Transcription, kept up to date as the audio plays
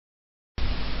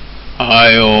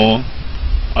Hi all,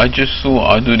 I just thought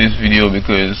I'd do this video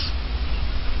because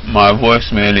my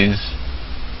voicemail is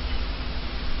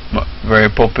very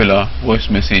popular voice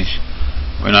message.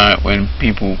 When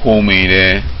people call me,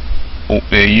 they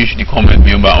usually comment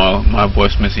me about my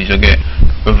voice message. I get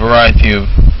a variety of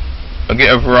a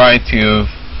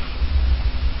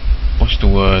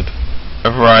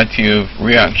variety of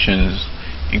reactions,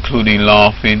 including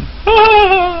laughing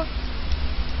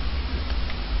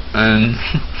and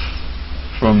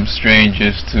from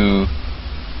strangers to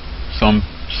some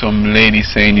lady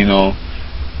saying, you know,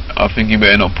 I think you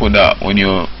better not put that when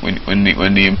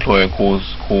the employer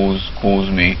calls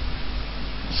me.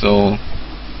 So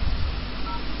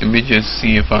let me just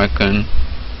see if I can.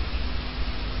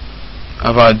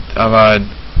 I've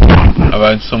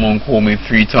had someone call me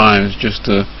 3 times just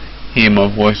to hear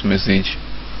my voice message,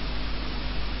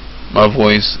 my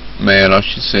voice mail, I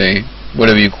should say,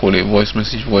 whatever you call it, voice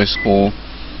message, voice call,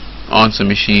 answer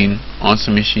machine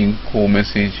call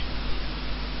message.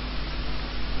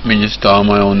 Let me just dial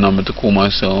my own number to call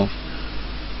myself.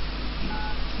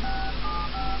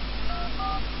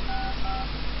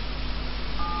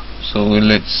 So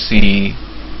let's see.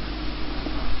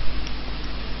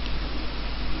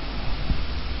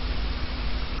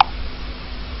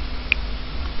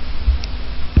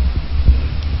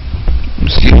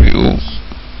 Let's see if it will.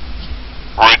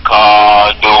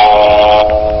 Ricardo,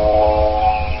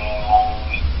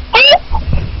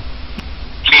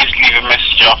 please leave a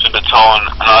message after the tone,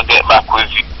 and I'll get back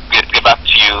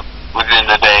to you within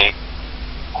the day.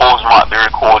 Calls might be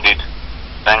recorded.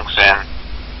 Thanks, and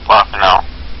bye for now.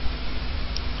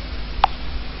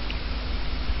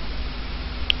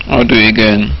 I'll do it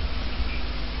again.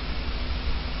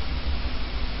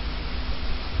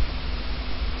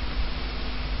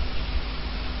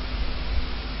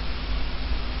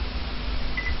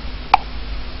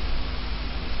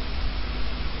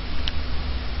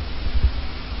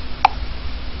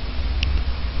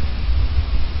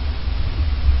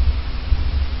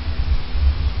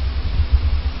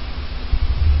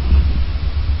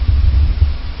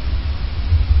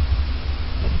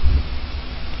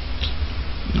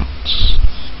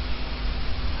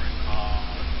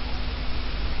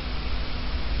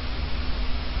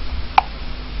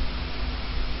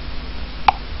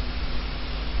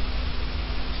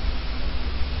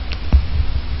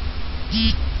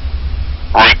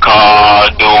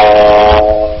 Ricardo,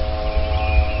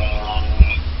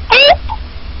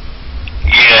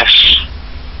 yes,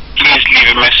 please leave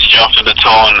a message after the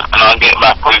tone, and I'll get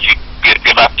back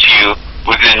to you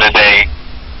within the day.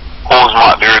 Calls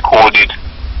might be recorded.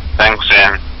 Thanks,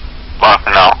 and bye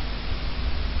for now.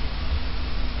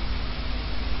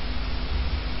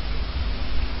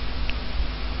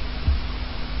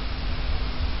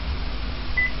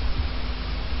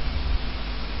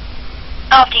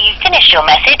 After you finish your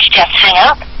message, just hang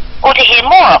up, or to hear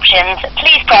more options,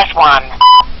 please press 1.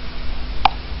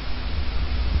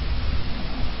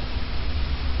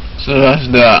 So that's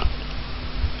that.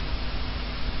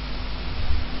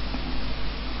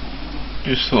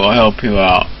 Just thought I'd help you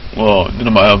out. Well, don't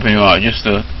know about helping you out, just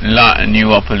to lighten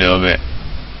you up a little bit.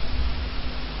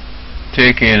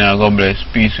 Take care now, God bless,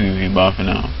 peace with you, bye for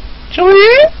now. Ciao.